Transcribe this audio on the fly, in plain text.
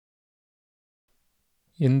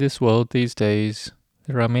In this world these days,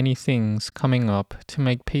 there are many things coming up to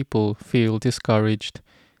make people feel discouraged,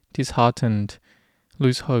 disheartened,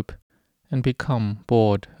 lose hope, and become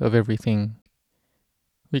bored of everything.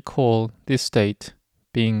 We call this state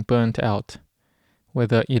being burnt out,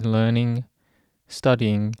 whether in learning,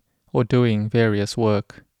 studying, or doing various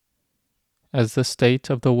work. As the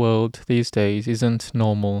state of the world these days isn't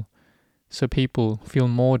normal, so people feel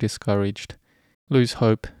more discouraged, lose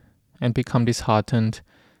hope, and become disheartened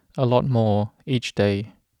a lot more each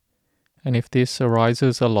day. And if this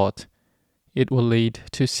arises a lot, it will lead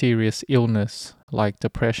to serious illness like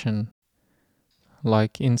depression.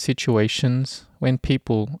 Like in situations when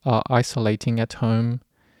people are isolating at home,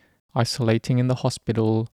 isolating in the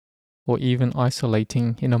hospital, or even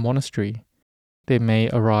isolating in a monastery, there may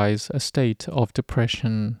arise a state of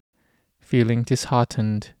depression, feeling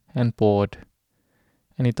disheartened and bored.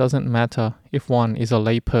 And it doesn't matter if one is a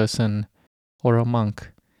lay person or a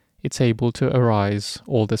monk, it's able to arise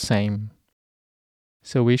all the same.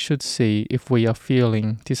 So we should see if we are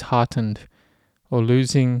feeling disheartened or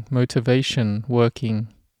losing motivation working.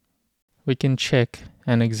 We can check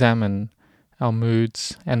and examine our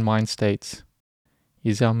moods and mind states.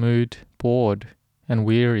 Is our mood bored and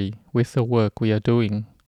weary with the work we are doing?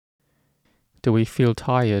 Do we feel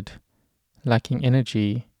tired, lacking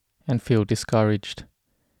energy, and feel discouraged?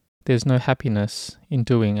 There's no happiness in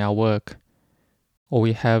doing our work, or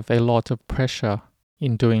we have a lot of pressure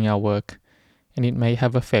in doing our work, and it may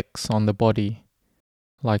have effects on the body,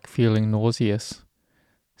 like feeling nauseous,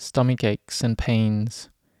 stomach aches and pains,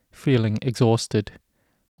 feeling exhausted,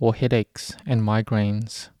 or headaches and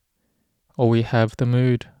migraines. Or we have the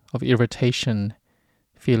mood of irritation,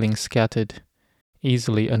 feeling scattered,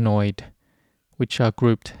 easily annoyed, which are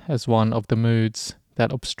grouped as one of the moods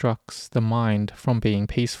that obstructs the mind from being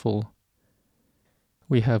peaceful.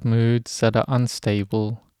 We have moods that are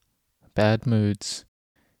unstable, bad moods,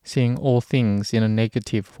 seeing all things in a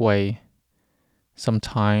negative way.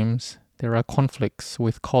 Sometimes there are conflicts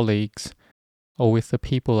with colleagues or with the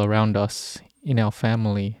people around us in our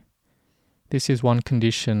family. This is one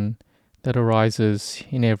condition that arises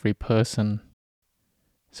in every person.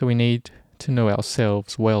 So we need to know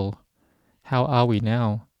ourselves well. How are we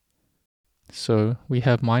now? So we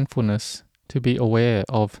have mindfulness to be aware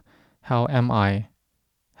of how am I?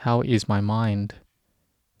 How is my mind?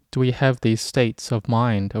 Do we have these states of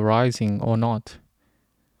mind arising or not?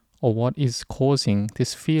 Or what is causing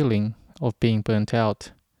this feeling of being burnt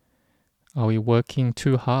out? Are we working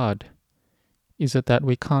too hard? Is it that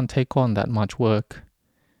we can't take on that much work?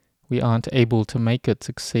 We aren't able to make it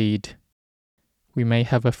succeed. We may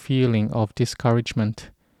have a feeling of discouragement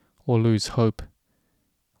or lose hope.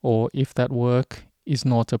 Or if that work is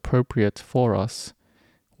not appropriate for us,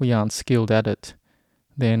 we aren't skilled at it,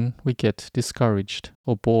 then we get discouraged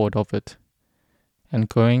or bored of it. And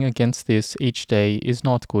going against this each day is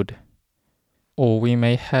not good. Or we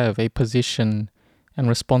may have a position and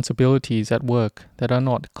responsibilities at work that are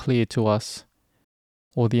not clear to us,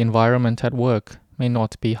 or the environment at work may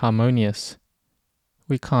not be harmonious.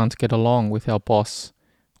 We can't get along with our boss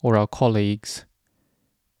or our colleagues.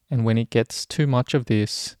 And when it gets too much of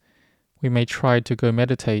this, we may try to go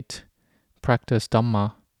meditate, practice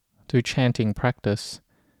Dhamma, do chanting practice,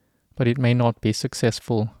 but it may not be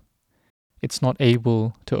successful. It's not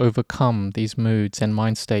able to overcome these moods and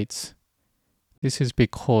mind states. This is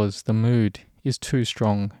because the mood is too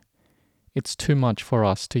strong. It's too much for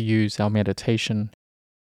us to use our meditation.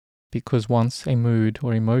 Because once a mood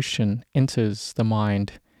or emotion enters the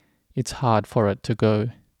mind, it's hard for it to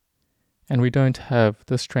go. And we don't have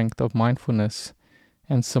the strength of mindfulness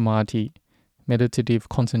and samadhi, meditative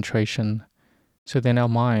concentration, so then our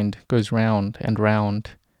mind goes round,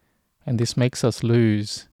 and this makes us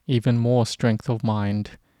lose even more strength of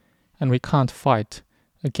mind, and we can't fight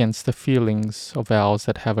against the feelings of ours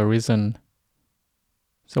that have arisen.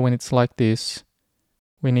 So when it's like this,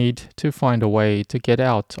 we need to find a way to get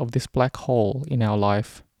out of this black hole in our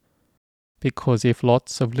life. Because if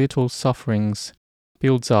lots of little sufferings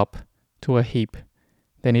builds up to a heap,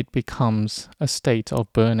 then it becomes a state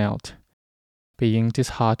of burnout, being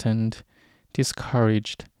disheartened,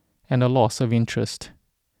 discouraged, and a loss of interest.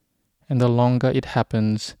 And the longer it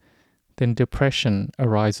happens, then depression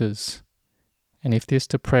arises. And if this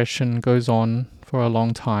depression goes on for a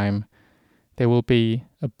long time, there will be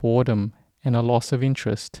a boredom and a loss of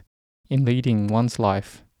interest in leading one's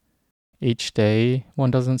life. Each day,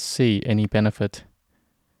 one doesn't see any benefit.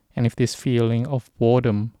 And if this feeling of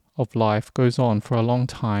boredom of life goes on for a long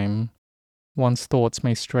time, one's thoughts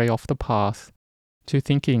may stray off the path to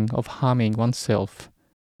thinking of harming oneself,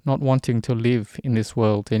 not wanting to live in this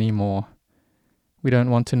world anymore. We don't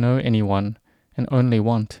want to know anyone and only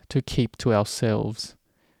want to keep to ourselves.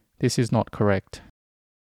 This is not correct.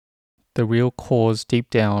 The real cause deep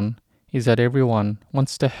down is that everyone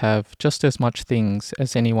wants to have just as much things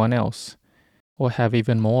as anyone else, or have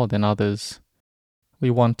even more than others. We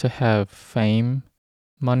want to have fame,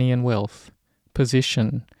 money and wealth,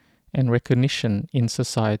 position, and recognition in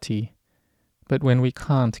society. But when we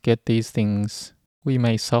can't get these things, we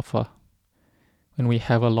may suffer. When we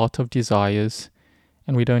have a lot of desires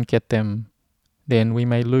and we don't get them, then we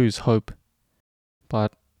may lose hope.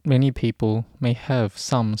 But many people may have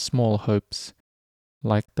some small hopes,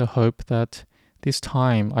 like the hope that this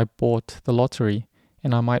time I bought the lottery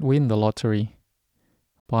and I might win the lottery.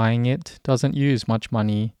 Buying it doesn't use much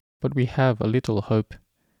money, but we have a little hope.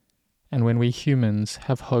 And when we humans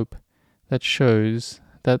have hope, that shows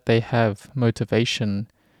that they have motivation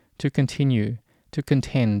to continue to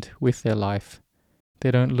contend with their life.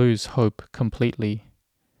 They don't lose hope completely.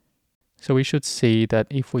 So we should see that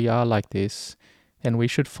if we are like this, then we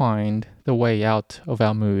should find the way out of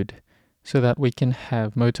our mood so that we can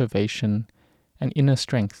have motivation and inner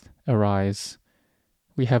strength arise.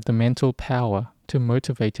 We have the mental power to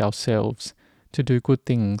motivate ourselves to do good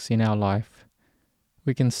things in our life.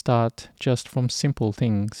 We can start just from simple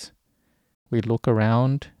things. We look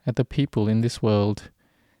around at the people in this world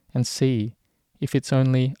and see if it's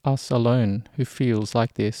only us alone who feels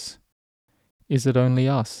like this. Is it only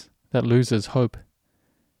us that loses hope?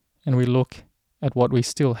 And we look at what we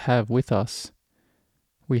still have with us.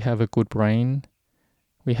 We have a good brain.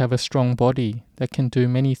 We have a strong body that can do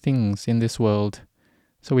many things in this world.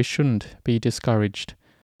 So we shouldn't be discouraged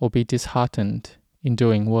or be disheartened in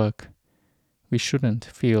doing work. We shouldn't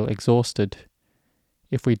feel exhausted.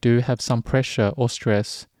 If we do have some pressure or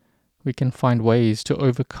stress, we can find ways to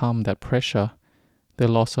overcome that pressure, the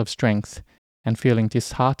loss of strength, and feeling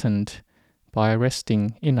disheartened by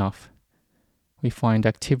resting enough. We find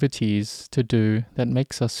activities to do that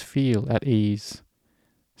makes us feel at ease.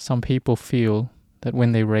 Some people feel that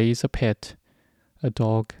when they raise a pet, a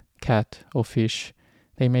dog, cat, or fish,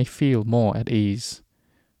 they may feel more at ease.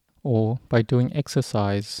 Or by doing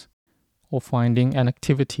exercise, or finding an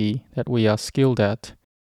activity that we are skilled at,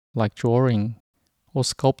 like drawing, or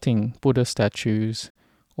sculpting Buddha statues,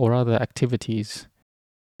 or other activities.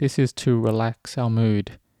 This is to relax our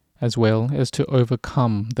mood, as well as to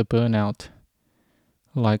overcome the burnout.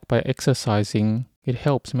 Like by exercising, it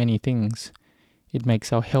helps many things. It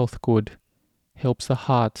makes our health good, helps the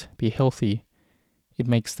heart be healthy. It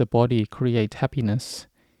makes the body create happiness.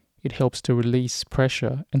 It helps to release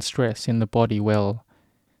pressure and stress in the body well,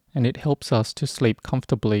 and it helps us to sleep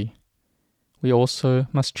comfortably. We also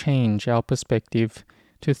must change our perspective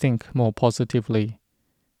to think more positively.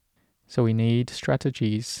 So we need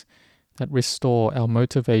strategies that restore our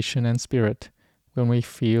motivation and spirit when we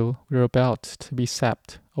feel we're about to be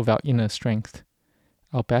sapped of our inner strength.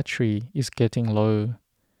 Our battery is getting low,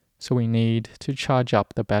 so we need to charge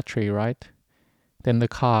up the battery, right? Then the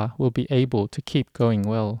car will be able to keep going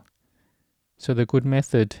well. So the good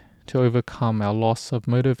method to overcome our loss of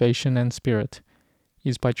motivation and spirit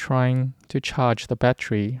is by trying to charge the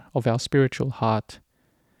battery of our spiritual heart.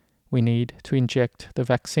 We need to inject the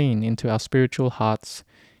vaccine into our spiritual hearts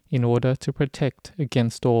in order to protect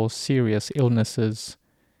against all serious illnesses.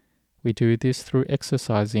 We do this through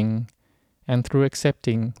exercising and through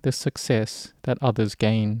accepting the success that others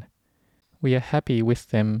gain. We are happy with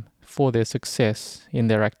them for their success in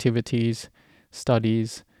their activities,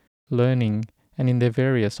 studies, learning, and in their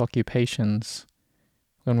various occupations.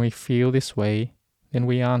 When we feel this way, then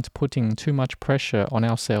we aren't putting too much pressure on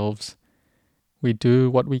ourselves. We do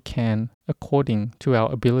what we can according to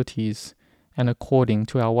our abilities and according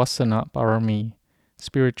to our vasana parami,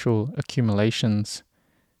 spiritual accumulations.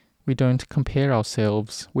 We don't compare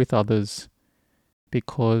ourselves with others,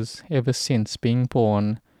 because ever since being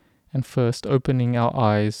born and first opening our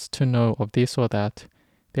eyes to know of this or that,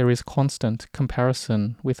 there is constant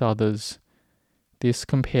comparison with others. This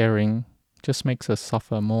comparing just makes us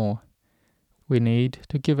suffer more. We need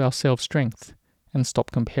to give ourselves strength and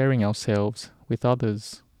stop comparing ourselves with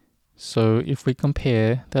others. So if we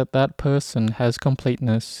compare that person has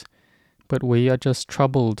completeness, but we are just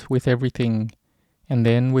troubled with everything, and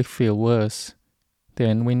then we feel worse,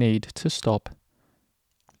 then we need to stop.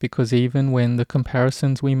 Because even when the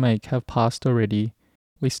comparisons we make have passed already,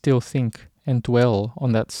 we still think and dwell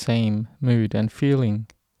on that same mood and feeling.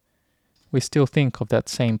 We still think of that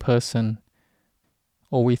same person,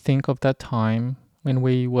 or we think of that time when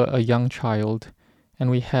we were a young child and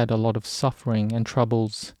we had a lot of suffering and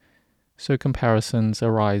troubles, so comparisons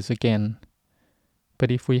arise again. But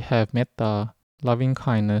if we have metta, loving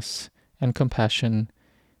kindness, and compassion,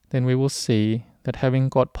 then we will see that having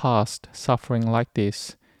got past suffering like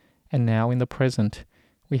this, and now in the present,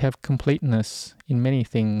 we have completeness in many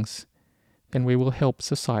things, then we will help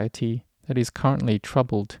society that is currently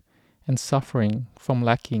troubled and suffering from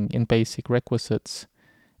lacking in basic requisites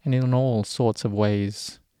and in all sorts of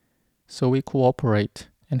ways. So we cooperate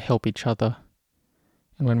and help each other.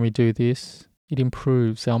 And when we do this, it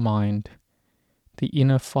improves our mind. The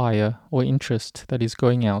inner fire or interest that is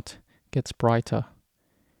going out gets brighter.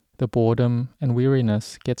 The boredom and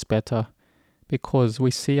weariness gets better because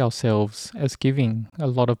we see ourselves as giving a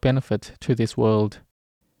lot of benefit to this world.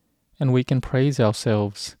 And we can praise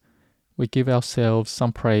ourselves. We give ourselves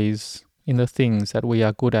some praise in the things that we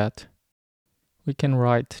are good at. We can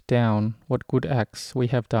write down what good acts we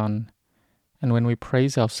have done. And when we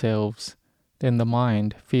praise ourselves, then the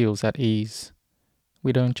mind feels at ease.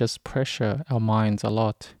 We don't just pressure our minds a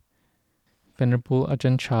lot. Venerable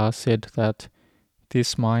Ajahn Chah said that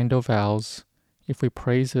this mind of ours, if we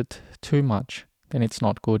praise it too much, then it's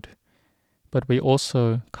not good. But we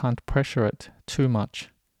also can't pressure it too much.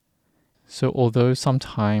 So although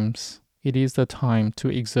sometimes it is the time to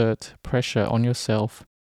exert pressure on yourself,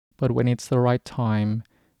 but when it's the right time,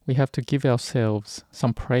 we have to give ourselves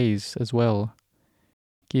some praise as well.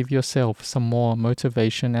 Give yourself some more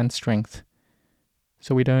motivation and strength.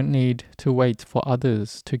 So we don't need to wait for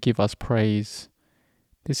others to give us praise.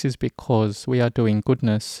 This is because we are doing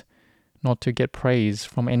goodness, not to get praise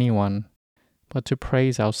from anyone, but to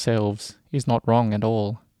praise ourselves is not wrong at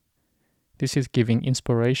all. This is giving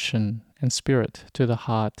inspiration and spirit to the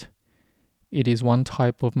heart. It is one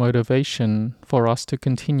type of motivation for us to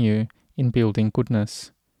continue in building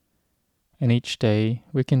goodness. And each day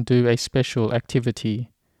we can do a special activity.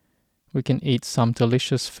 We can eat some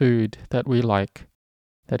delicious food that we like,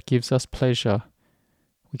 that gives us pleasure.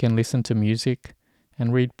 We can listen to music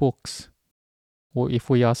and read books. Or if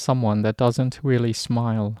we are someone that doesn't really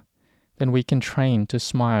smile, then we can train to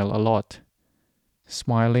smile a lot.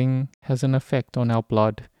 Smiling has an effect on our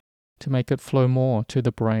blood to make it flow more to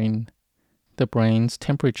the brain. The brain's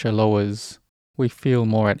temperature lowers, we feel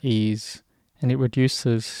more at ease, and it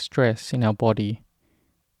reduces stress in our body.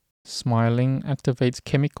 Smiling activates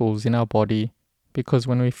chemicals in our body because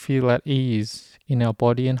when we feel at ease in our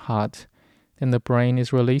body and heart, then the brain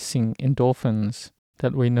is releasing endorphins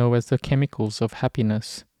that we know as the chemicals of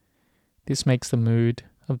happiness. This makes the mood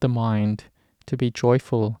of the mind to be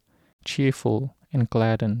joyful, cheerful, and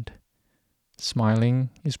gladdened. Smiling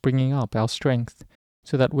is bringing up our strength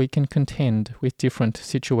so that we can contend with different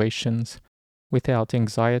situations without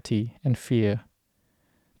anxiety and fear.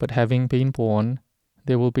 But having been born,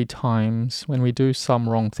 there will be times when we do some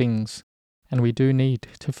wrong things, and we do need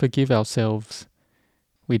to forgive ourselves.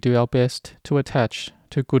 We do our best to attach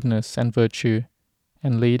to goodness and virtue,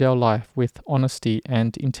 and lead our life with honesty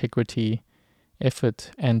and integrity, effort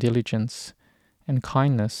and diligence, and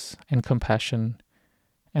kindness and compassion,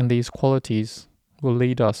 and these qualities will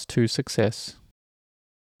lead us to success.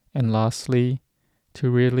 And lastly, to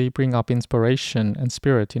really bring up inspiration and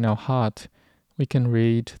spirit in our heart, we can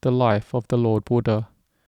read the life of the Lord Buddha.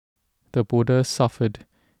 The Buddha suffered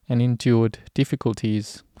and endured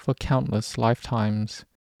difficulties for countless lifetimes.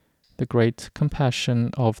 The great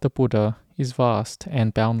compassion of the Buddha is vast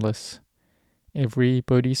and boundless. Every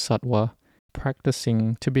bodhisattva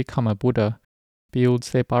practicing to become a Buddha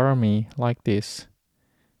builds their parami like this.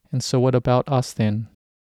 And so what about us then?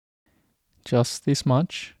 Just this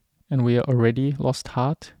much, and we are already lost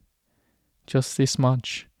heart? Just this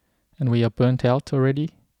much, and we are burnt out already?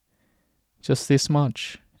 Just this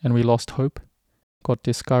much, and we lost hope, got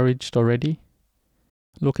discouraged already?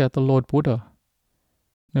 Look at the Lord Buddha.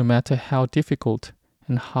 No matter how difficult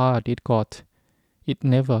and hard it got, it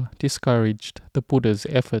never discouraged the Buddha's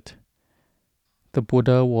effort. The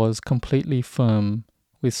Buddha was completely firm,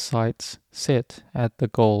 with sights set at the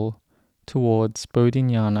goal towards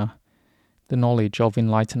Bodhinyana, the knowledge of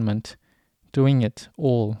enlightenment, doing it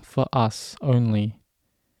all for us only.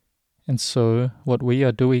 And so what we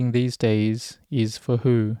are doing these days is for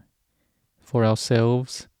who? For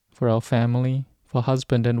ourselves, for our family, for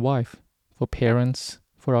husband and wife, for parents,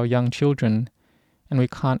 for our young children, and we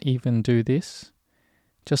can't even do this?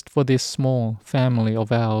 Just for this small family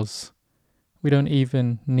of ours. We don't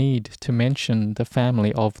even need to mention the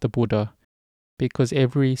family of the Buddha, because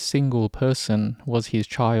every single person was his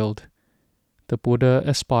child. The Buddha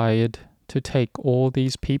aspired to take all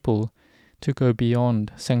these people to go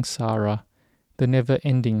beyond samsara, the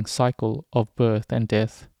never-ending cycle of birth and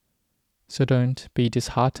death. So don't be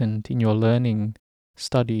disheartened in your learning,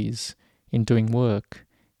 studies, in doing work,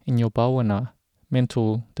 in your bhavana,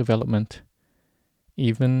 mental development.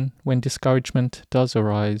 Even when discouragement does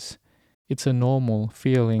arise, it's a normal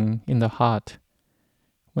feeling in the heart.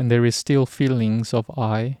 When there is still feelings of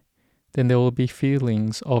I, then there will be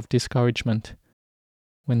feelings of discouragement.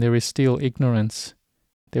 When there is still ignorance,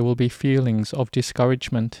 there will be feelings of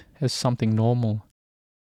discouragement as something normal.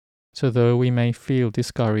 So though we may feel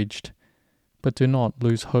discouraged, but do not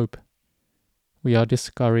lose hope. We are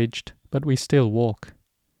discouraged, but we still walk.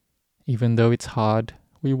 Even though it's hard,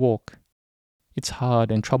 we walk. It's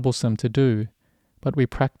hard and troublesome to do, but we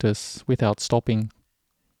practice without stopping.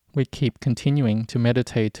 We keep continuing to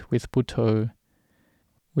meditate with Buddho.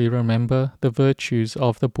 We remember the virtues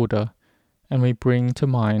of the Buddha, and we bring to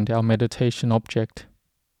mind our meditation object.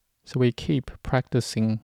 So we keep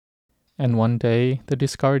practicing, and one day the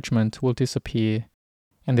discouragement will disappear,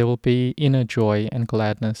 and there will be inner joy and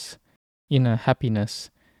gladness, inner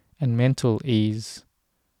happiness, and mental ease.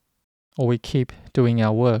 Or we keep doing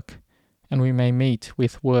our work, and we may meet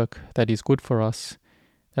with work that is good for us,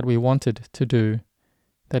 that we wanted to do,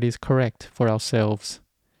 that is correct for ourselves.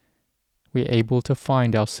 We're able to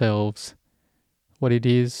find ourselves, what it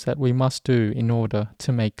is that we must do in order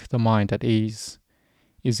to make the mind at ease.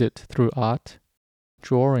 Is it through art,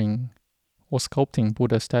 drawing, or sculpting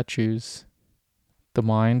Buddha statues? The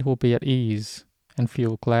mind will be at ease and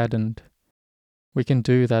feel gladdened. We can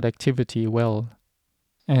do that activity well,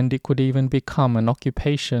 and it could even become an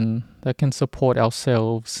occupation that can support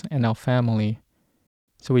ourselves and our family.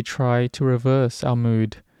 So we try to reverse our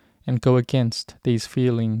mood and go against these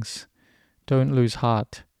feelings. Don't lose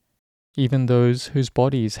heart. Even those whose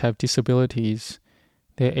bodies have disabilities,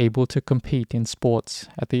 they're able to compete in sports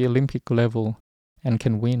at the Olympic level and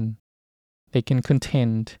can win. They can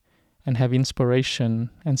contend and have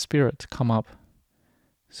inspiration and spirit come up.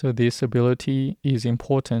 So this ability is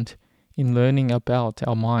important in learning about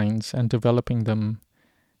our minds and developing them,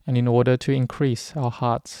 and in order to increase our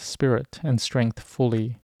heart's spirit and strength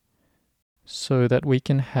fully, so that we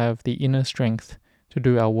can have the inner strength to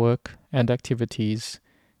do our work and activities,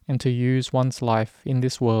 and to use one's life in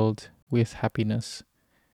this world with happiness.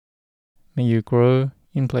 May you grow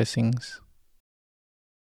in blessings.